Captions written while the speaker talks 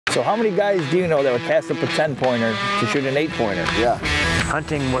So how many guys do you know that would pass up a 10-pointer to shoot an 8-pointer? Yeah.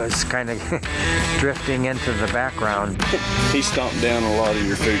 Hunting was kind of drifting into the background. He stomped down a lot of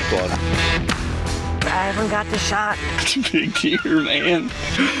your food plot. I haven't got the shot. Big deer, man.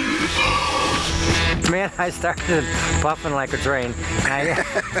 Man, I started puffing like a train. I've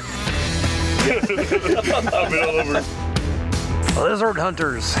been all over. Lizard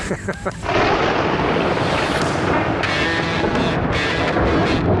hunters.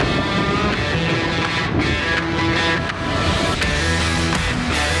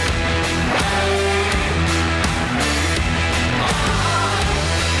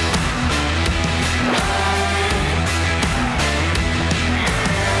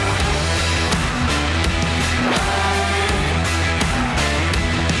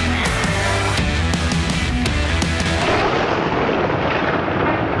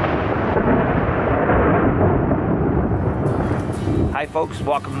 Hi folks,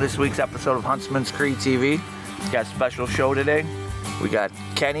 welcome to this week's episode of Huntsman Sprick TV. We got a special show today. We got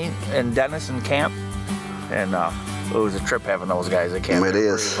Kenny and Dennis in camp, and it was a trip having those guys at camp. It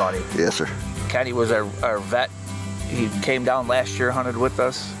is. Pretty funny. Yes, sir. Kenny was our vet. He came down last year, hunted with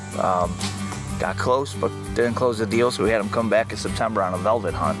us. Got close, but didn't close the deal, so we had him come back in September on a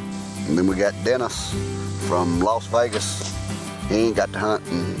velvet hunt. And then we got Dennis from Las Vegas. He ain't got to hunt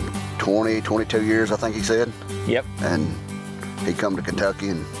in 20, 22 years, I think he said. Yep. And he come to Kentucky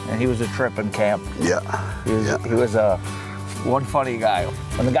and he was a trip in camp. Yeah. He was one funny guy.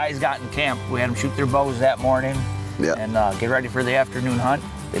 When the guys got in camp, we had them shoot their bows that morning and get ready for the afternoon hunt.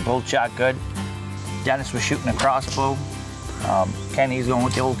 They both shot good. Dennis was shooting a crossbow. Kenny's going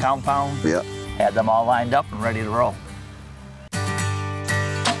with the old compound. Yeah. Had them all lined up and ready to roll.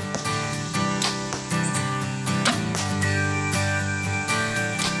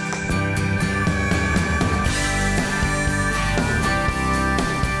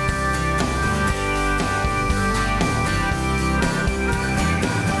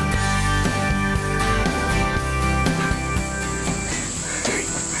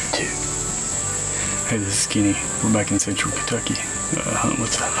 Hey, this is Skinny. We're back in central Kentucky, hunting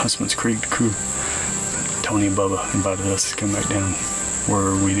with the Huntsman's Creek crew. Tony and Bubba invited us to come back down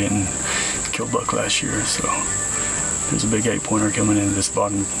where we didn't kill buck last year, so there's a big 8-pointer coming in this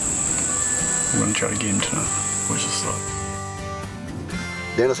bottom. We're gonna try to get him tonight. Wish us luck.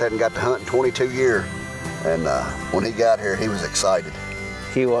 Dennis hadn't got to hunt in 22 years, and when he got here, he was excited.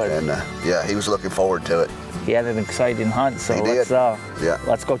 He was. And yeah, he was looking forward to it. He had an exciting hunt, so he did.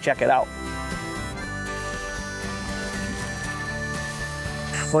 Let's go check it out.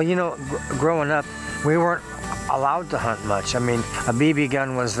 Well, you know, growing up, we weren't allowed to hunt much. I mean, a BB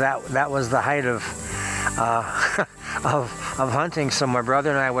gun was that was the height of of hunting. So my brother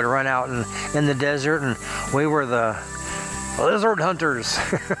and I would run out in the desert, and we were the lizard hunters.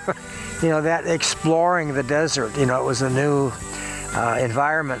 You know, that exploring the desert. You know, it was a new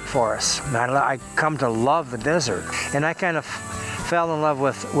environment for us. And I come to love the desert, and I kind of fell in love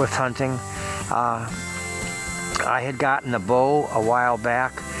with hunting. I had gotten a bow a while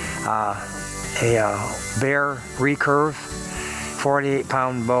back, a Bear recurve,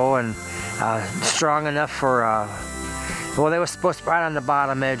 48-pound bow, and strong enough for, well, they were supposed to be right on the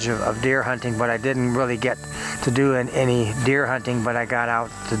bottom edge of deer hunting, but I didn't really get to do any deer hunting, but I got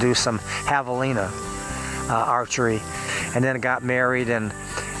out to do some javelina archery, and then I got married and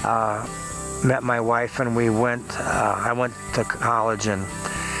met my wife, and we went, I went to college, and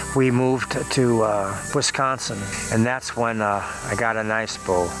we moved to Wisconsin, and that's when I got a nice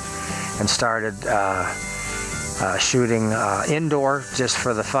bow and started shooting indoor just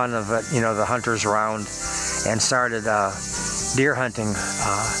for the fun of it, you know, the hunter's round, and started deer hunting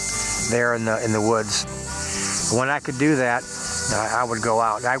there in the woods. When I could do that, I would go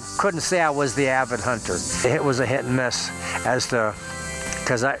out. I couldn't say I was the avid hunter. It was a hit and miss as to,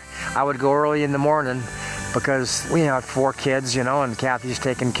 because I would go early in the morning, because we have 4 kids, you know, and Kathy's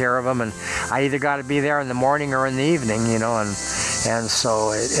taking care of them, and I either got to be there in the morning or in the evening, you know, and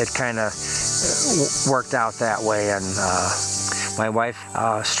so it kind of worked out that way. And my wife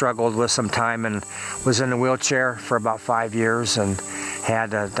struggled with some time and was in a wheelchair for about 5 years and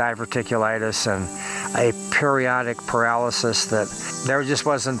had diverticulitis and a periodic paralysis that there just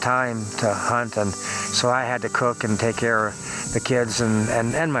wasn't time to hunt, and so I had to cook and take care of the kids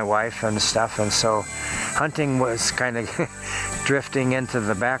and my wife and stuff, and so hunting was kind of drifting into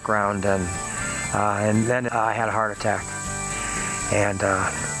the background, and then I had a heart attack, and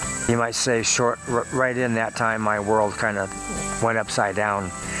you might say right in that time my world kind of went upside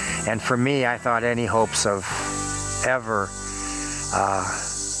down, and for me I thought any hopes of ever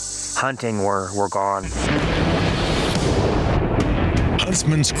hunting were gone.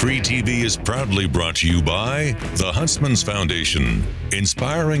 Huntsman's Cree TV is proudly brought to you by the Huntsman's Foundation,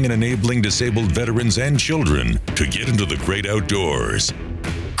 inspiring and enabling disabled veterans and children to get into the great outdoors.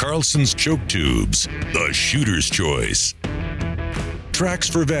 Carlson's Choke Tubes, the shooter's choice. Tracks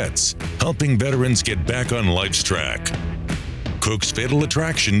for Vets, helping veterans get back on life's track. Cook's Fatal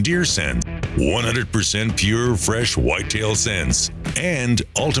Attraction Deer Scent, 100% pure, fresh whitetail scents. And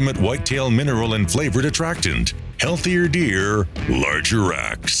Ultimate Whitetail Mineral and Flavored Attractant, healthier deer, larger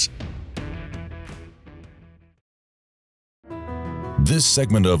racks. This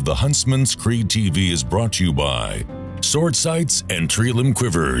segment of the Huntsman's Cree TV is brought to you by Sword Sights and Tree Limb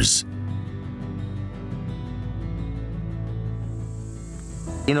Quivers.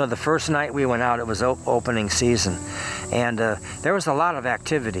 You know, the first night we went out, it was opening season, and there was a lot of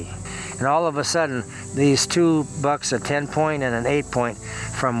activity. And all of a sudden, these two bucks, a 10-point and an 8-point,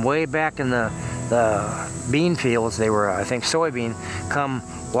 from way back in the bean fields, they were, I think, soybean, come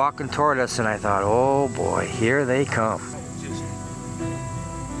walking toward us, and I thought, oh boy, here they come.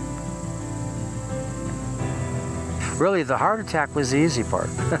 Really, the heart attack was the easy part,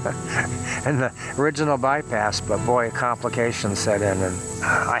 and the original bypass, but boy, complications set in, and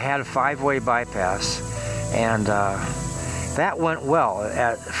I had a 5-way bypass, and that went well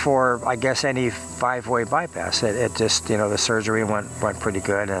for, I guess, any 5-way bypass. It just, you know, the surgery went pretty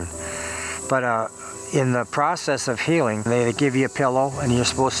good, but in the process of healing, they give you a pillow, and you're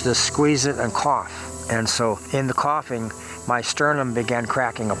supposed to squeeze it and cough, and so in the coughing, my sternum began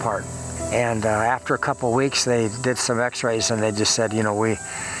cracking apart. And after a couple weeks, they did some x-rays, and they just said, you know,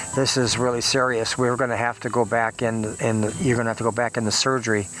 this is really serious. We're going to have to go back you're going to have to go back into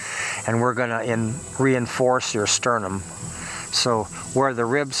surgery, and we're going to reinforce your sternum. So where the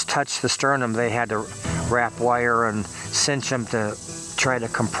ribs touch the sternum, they had to wrap wire and cinch them to try to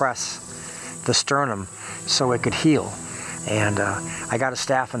compress the sternum so it could heal. And I got a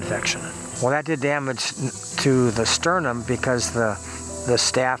staph infection. Well, that did damage to the sternum because the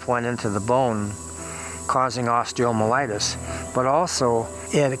staph went into the bone, causing osteomyelitis, but also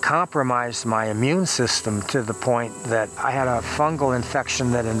it compromised my immune system to the point that I had a fungal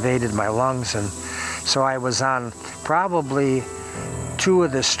infection that invaded my lungs, and so I was on probably 2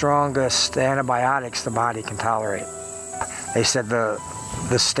 of the strongest antibiotics the body can tolerate. They said the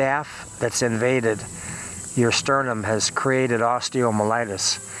staph that's invaded your sternum has created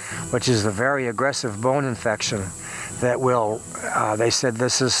osteomyelitis, which is a very aggressive bone infection that will, they said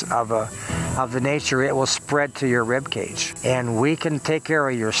this is of the nature, it will spread to your rib cage. And we can take care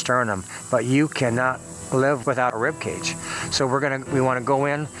of your sternum, but you cannot live without a rib cage. So we want to go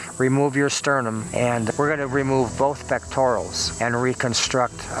in, remove your sternum, and we're going to remove both pectorals and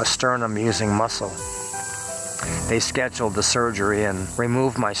reconstruct a sternum using muscle. They scheduled the surgery and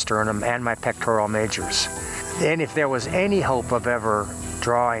removed my sternum and my pectoral majors. And if there was any hope of ever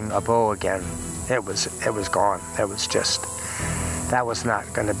drawing a bow again, it was gone. It was just, that was not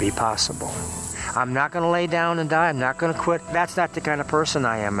going to be possible. I'm not going to lay down and die. I'm not going to quit. That's not the kind of person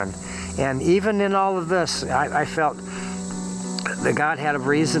I am. And even in all of this, I felt that God had a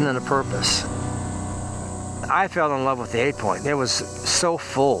reason and a purpose. I fell in love with the 8-point. It was so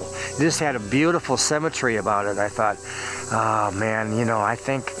full. It just had a beautiful symmetry about it. I thought, oh man, you know, I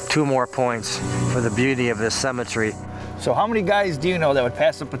think 2 more points for the beauty of this symmetry. So how many guys do you know that would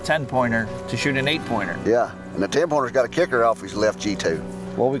pass up a 10-pointer to shoot an 8-pointer? Yeah, and the 10-pointer's got a kicker off his left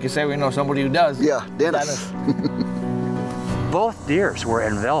G2. Well, we could say we know somebody who does. Yeah, Dennis. Both deers were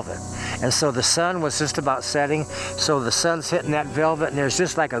in velvet. And so the sun was just about setting, so the sun's hitting that velvet, and there's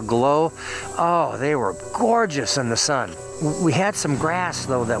just like a glow. Oh, they were gorgeous in the sun. We had some grass,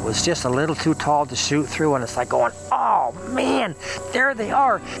 though, that was just a little too tall to shoot through, and it's like going, oh, man, there they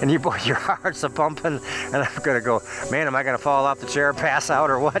are. And your heart's a pumping, and I'm going to go, man, am I going to fall off the chair, pass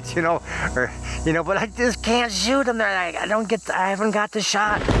out, or what, you know? Or, you know, but I just can't shoot them. I haven't got the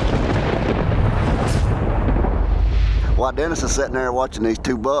shot. While Dennis is sitting there watching these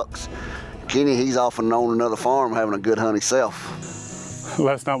 2 bucks, Kenny, he's off and on another farm having a good hunt himself.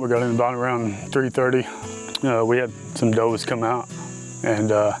 Last night we got in about around 3:30. We had some does come out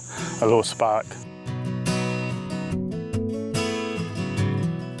and a little spike.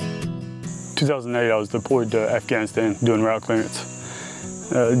 2008, I was deployed to Afghanistan doing route clearance.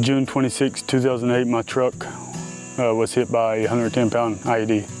 June 26, 2008, my truck was hit by a 110-pound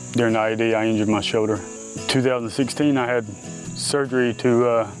IED. During the IED, I injured my shoulder. 2016, I had surgery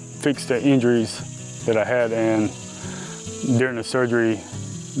to fix the injuries that I had, and during the surgery,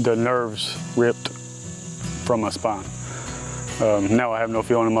 the nerves ripped from my spine. Now I have no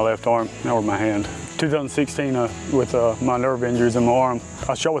feeling in my left arm or my hand. 2016, with my nerve injuries in my arm,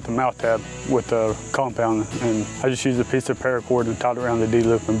 I shot with the mouth tab with the compound, and I just used a piece of paracord and tied it around the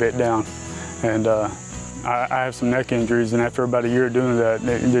D-loop and bit down. And I have some neck injuries, and after about a year doing that,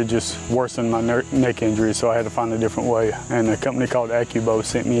 they just worsened my neck injuries, so I had to find a different way. And a company called AccuBow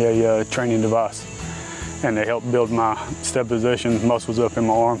sent me a training device, and they helped build my stabilization muscles up in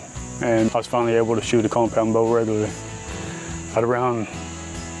my arm, and I was finally able to shoot a compound bow regularly. At around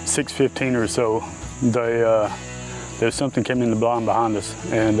 6:15 or so, there something came in the blind behind us,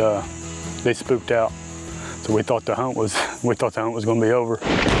 and they spooked out. So we thought the hunt was going to be over.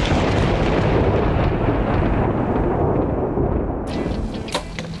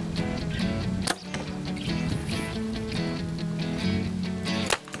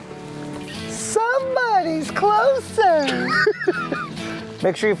 Somebody's closer.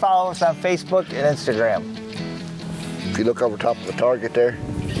 Make sure you follow us on Facebook and Instagram. If you look over top of the target there,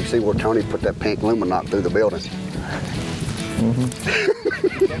 you see where Tony put that pink luminant through the building.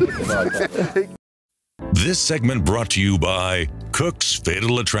 This segment brought to you by Cook's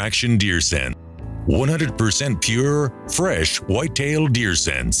Fatal Attraction Deer Scent. 100% pure, fresh whitetail deer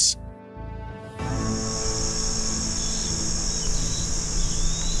scents.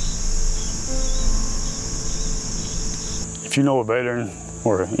 If you know a veteran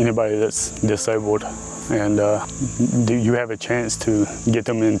or anybody that's disabled, and you have a chance to get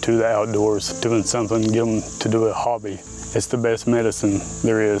them into the outdoors, doing something, get them to do a hobby, it's the best medicine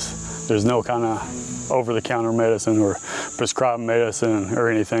there is. There's no kind of over-the-counter medicine or prescribed medicine or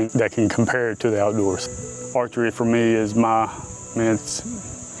anything that can compare it to the outdoors. Archery for me is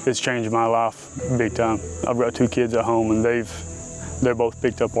it's changed my life big time. I've got 2 kids at home, and they're both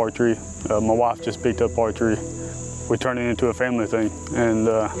picked up archery. My wife just picked up archery. We turned it into a family thing, and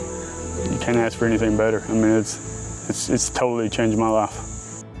you can't ask for anything better. I mean, it's totally changed my life.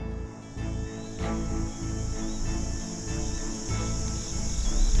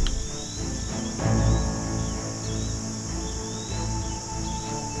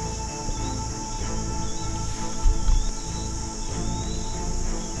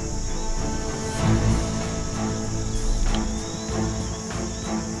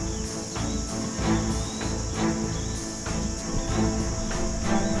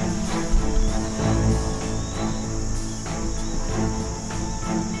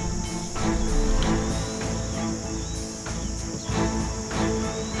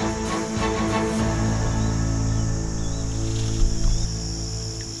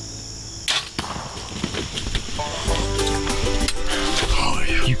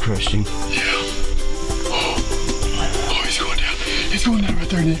 You crushed him. Yeah. Oh, he's going down. He's going down right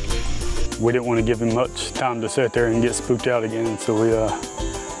there, Nick. We didn't want to give him much time to sit there and get spooked out again, so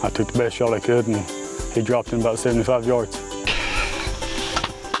I took the best shot I could, and he dropped in about 75 yards.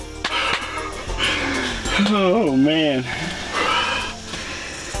 Oh, man.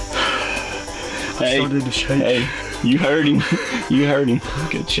 Hey, started to shake. Hey, you heard him. You heard him.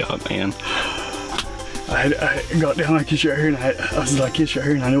 Good shot, man. I got down like this right here, and I was like this right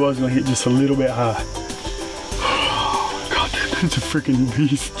here, and I knew I was going to hit just a little bit high. Oh, God, that's a freaking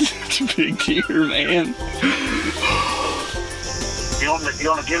beast. It's a big deer, man. You want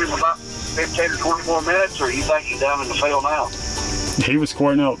to give him about 15 to 24 minutes, or you think he's down in the field now? He was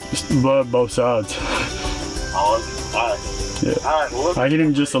squirting out blood both sides. Oh, all right. Yeah. All right, well, I hit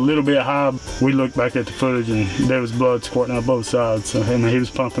him just a little bit high. We looked back at the footage, and there was blood squirting out both sides. So, I mean, he was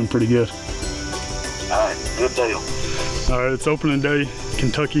pumping pretty good. all right, good deal. All right, it's opening day,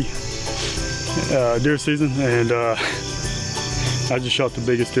 Kentucky deer season, and I just shot the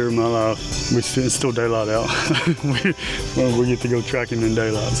biggest deer of my life. It's still daylight out. we get to go tracking in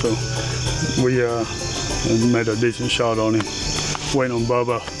daylight, so we made a decent shot on him. Waiting on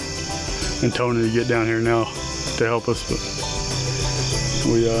Bubba and Tony to get down here now to help us, but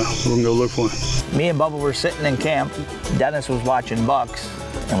we're gonna go look for him. Me and Bubba were sitting in camp. Dennis was watching bucks,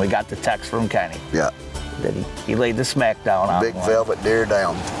 and we got the text from Kenny. Yeah. That he laid the smack down on Big one. velvet deer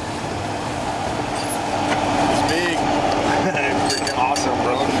down. He's big. Freaking awesome,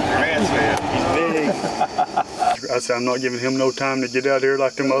 bro. Congrats, man. He's big. I said I'm not giving him no time to get out here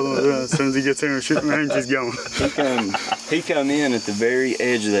like them others. As soon as he gets in and shooting range, he's going. He come in at the very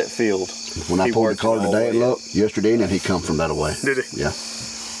edge of that field. When I pulled the car today and look. looked, yesterday, and he come from that away. Did he? Yeah.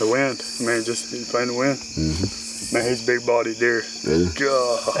 The wind, man, he's playing the wind. Man, he's big body deer. Really?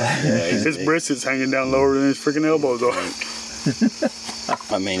 God. Yeah, his brist's hanging down lower than his freaking elbows are.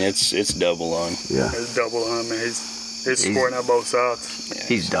 I mean, it's double on. Yeah. It's double on, man. He's scoring out both sides. Yeah,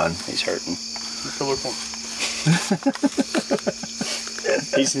 He's done. He's hurting. Let's go look for him.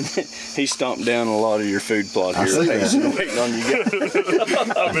 He stomped down a lot of your food plot here. He's waiting on you guys.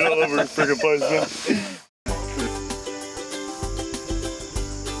 I've been all over the freaking place now.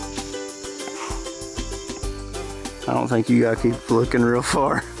 I don't think you gotta keep looking real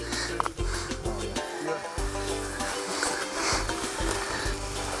far.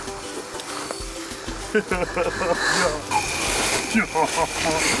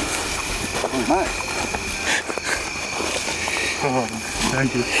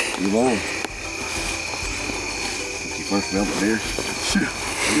 Thank you. You won. You first filmed it here?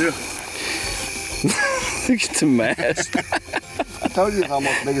 Yeah. Look at the mask. I told you it's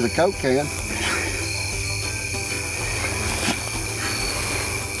almost as big as a Coke can.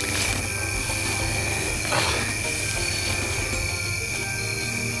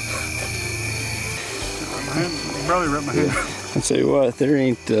 Probably right my hand. I tell you what, there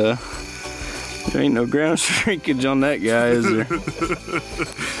ain't no ground shrinkage on that guy, is there?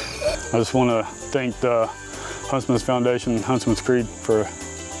 I just want to thank the Huntsman's Foundation, Huntsman's Creed, for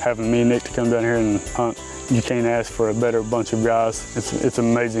having me and Nick to come down here and hunt. You can't ask for a better bunch of guys. It's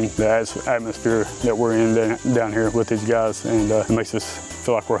amazing the atmosphere that we're in down here with these guys, and it makes us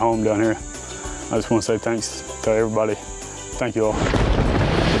feel like we're home down here. I just want to say thanks to everybody. Thank you all.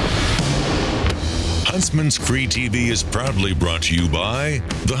 Huntsman's Creed TV is proudly brought to you by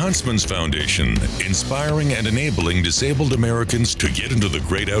the Huntsman's Foundation, inspiring and enabling disabled Americans to get into the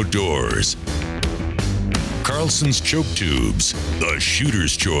great outdoors. Carlson's Choke Tubes, the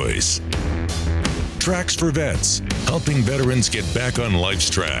shooter's choice. Tracks for Vets, helping veterans get back on life's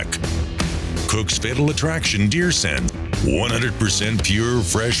track. Cook's Fatal Attraction Deer Scent, 100% pure,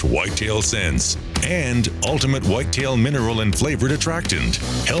 fresh whitetail scents. And Ultimate Whitetail Mineral and Flavored Attractant,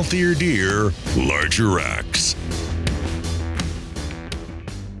 healthier deer, larger racks.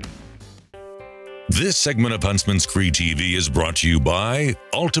 This segment of Huntsman's Creed TV is brought to you by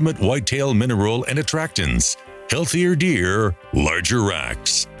Ultimate Whitetail Mineral and Attractants, healthier deer, larger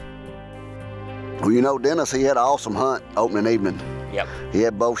racks. Well, you know, Dennis, he had an awesome hunt opening evening. Yep. He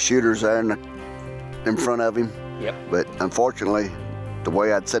had both shooters there in front of him. Yep. But unfortunately, the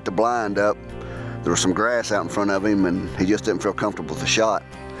way I'd set the blind up, there was some grass out in front of him, and he just didn't feel comfortable with the shot.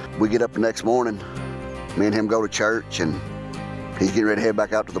 We get up the next morning, me and him go to church, and he's getting ready to head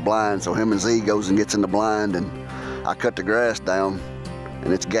back out to the blind, so him and Z goes and gets in the blind, and I cut the grass down,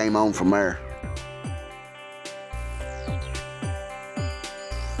 and it's game on from there.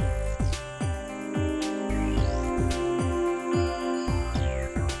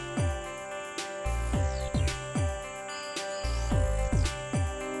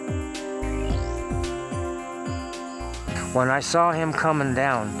 When I saw him coming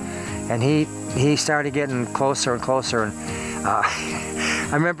down, and he started getting closer and closer, and I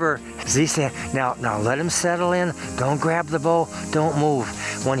remember Z said, now let him settle in, don't grab the bow, don't move.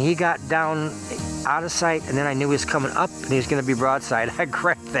 When he got down out of sight, and then I knew he was coming up and he was gonna be broadside, I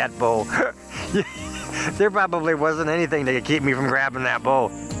grabbed that bow. There probably wasn't anything that could keep me from grabbing that bow.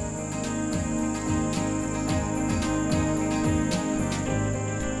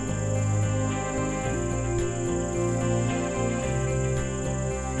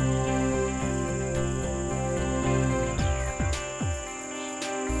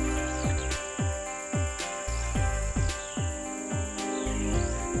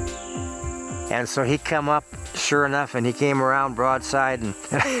 And so he come up, sure enough, and he came around broadside, and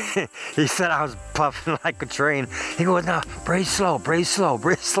he said I was puffing like a train. He goes, "No, breathe slow, breathe slow,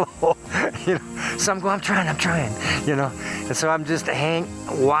 breathe slow." You know, so I'm going, I'm trying, you know. And so I'm just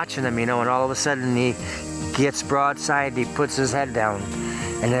watching him, you know, and all of a sudden he gets broadside, he puts his head down,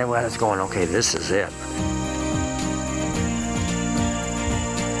 and then I was going, okay, this is it.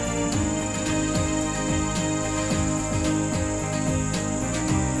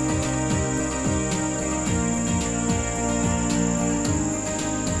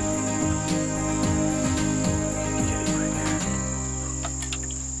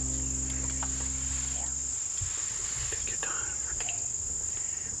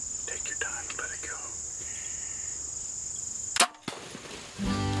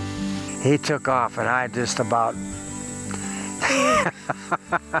 He took off, and I just about.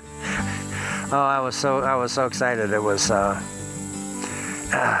 Oh, I was so excited. It was a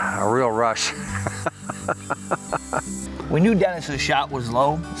real rush. We knew Dennis's shot was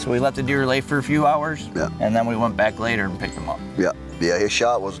low, so we let the deer lay for a few hours. Yeah. And then we went back later and picked him up. Yeah, his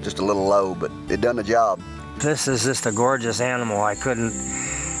shot was just a little low, but it done the job. This is just a gorgeous animal. I couldn't.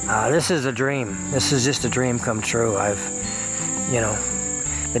 This is a dream. This is just a dream come true. You know.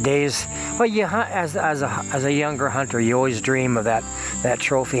 The days, well, you hunt as a younger hunter, you always dream of that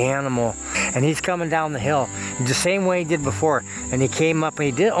trophy animal. And he's coming down the hill the same way he did before. And he came up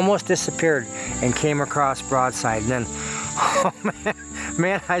and he almost disappeared and came across broadside. And then, oh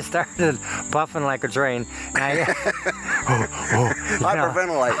man, I started puffing like a train.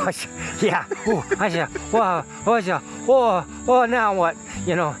 Hyperventilating. Yeah. I said, whoa, now what?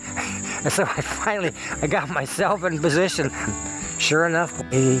 You know. And so I got myself in position. Sure enough,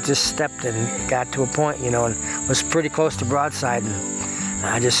 he just stepped and got to a point, you know, and was pretty close to broadside, and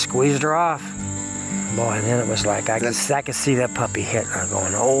I just squeezed her off. Boy, and then it was like I could see that puppy hit, and I'm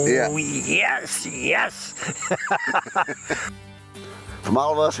going, oh yeah. yes. From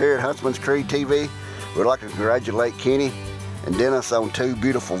all of us here at Huntsman's Creek TV, we'd like to congratulate Kenny and Dennis on 2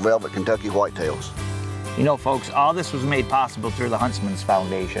 beautiful velvet Kentucky whitetails. You know, folks, all this was made possible through the Huntsman's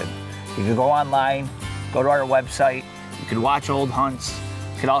Foundation. You can go online, go to our website, you can watch old hunts,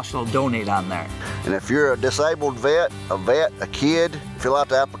 you can also donate on there. And if you're a disabled vet, a kid, fill out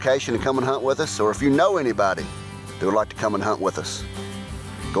the application and come and hunt with us, or if you know anybody that would like to come and hunt with us,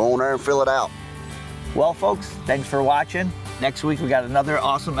 go on there and fill it out. Well, folks, thanks for watching. Next week we got another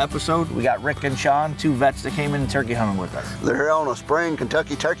awesome episode. We got Rick and Sean, 2 vets that came in turkey hunting with us. They're here on a spring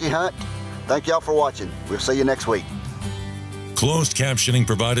Kentucky turkey hunt. Thank y'all for watching. We'll see you next week. Closed captioning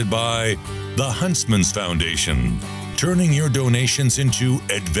provided by the Huntsman's Foundation, turning your donations into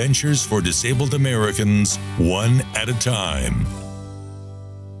adventures for disabled Americans, one at a time.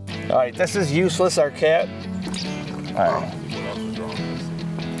 All right, this is Useless, our cat. All right.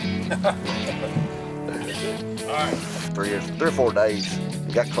 All right. 3 or 4 days.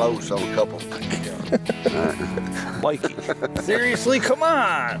 Got close on a couple. Mikey, seriously, come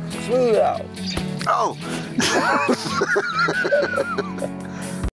on, smooth it out. Oh!